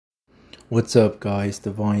What's up, guys?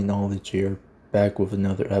 Divine Knowledge here, back with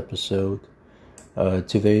another episode.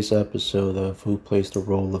 Today's episode of Who Plays the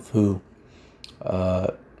Role of Who.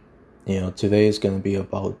 Today is going to be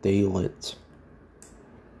about Daylyt.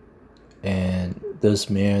 And this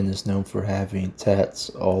man is known for having tats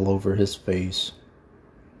all over his face.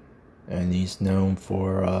 And he's known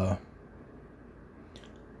for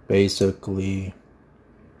basically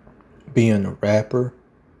being a rapper.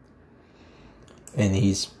 And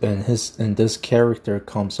this character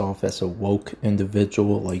comes off as a woke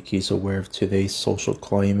individual, like he's aware of today's social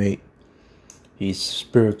climate. He's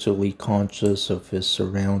spiritually conscious of his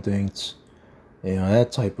surroundings,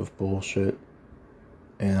 that type of bullshit.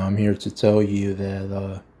 And I'm here to tell you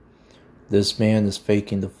that this man is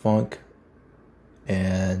faking the funk.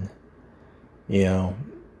 And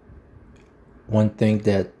one thing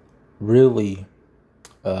that really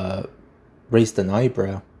raised an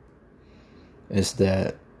eyebrow is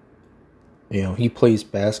that, he plays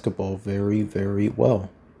basketball very, very well.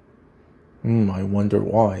 I wonder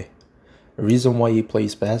why. The reason why he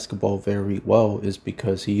plays basketball very well is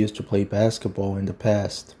because he used to play basketball in the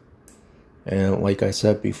past. And like I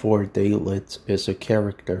said before, Daylyt is a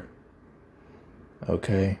character.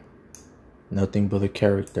 Okay? Nothing but a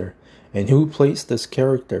character. And who plays this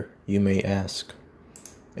character, you may ask?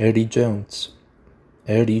 Eddie Jones.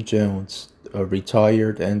 Eddie Jones, a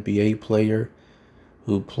retired NBA player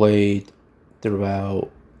who played throughout,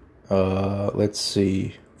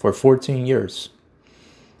 for 14 years.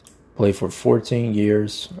 Played for 14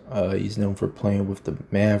 years. He's known for playing with the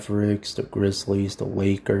Mavericks, the Grizzlies, the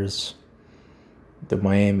Lakers, the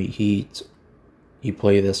Miami Heat. He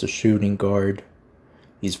played as a shooting guard.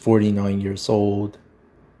 He's 49 years old.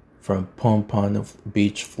 From Pompano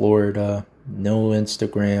Beach, Florida. No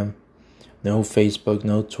Instagram. No Facebook,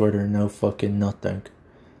 no Twitter, no fucking nothing.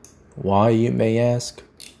 Why, you may ask?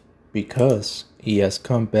 Because he has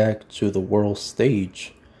come back to the world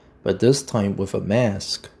stage, but this time with a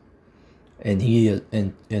mask. And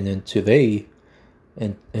in today's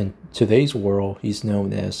world, he's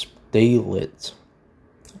known as Daylyt.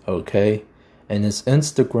 Okay? And his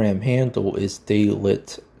Instagram handle is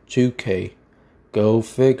Daylyt2K. Go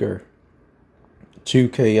figure.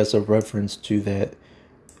 2K as a reference to that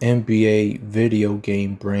NBA video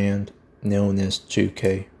game brand known as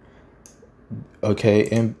 2K. Okay,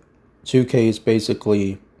 and 2K is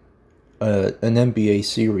basically an NBA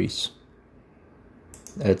series.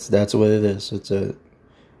 That's what it is.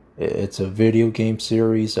 It's a video game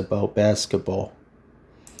series about basketball.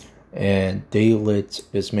 And Daylyt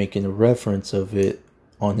is making a reference of it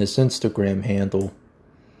on his Instagram handle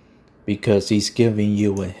because he's giving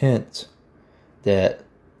you a hint that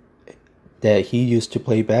he used to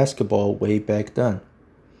play basketball way back then.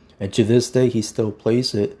 And to this day, he still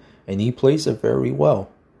plays it, and he plays it very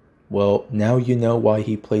well. Well, now you know why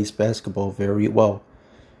he plays basketball very well,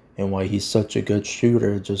 and why he's such a good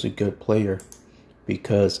shooter, just a good player.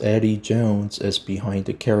 Because Eddie Jones is behind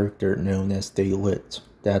the character known as Daylyt.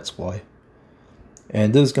 That's why.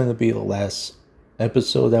 And this is going to be the last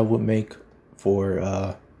episode I would make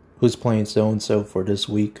for Who's Playing So-and-so for this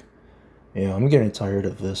week. I'm getting tired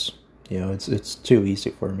of this. It's too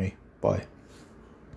easy for me. Bye.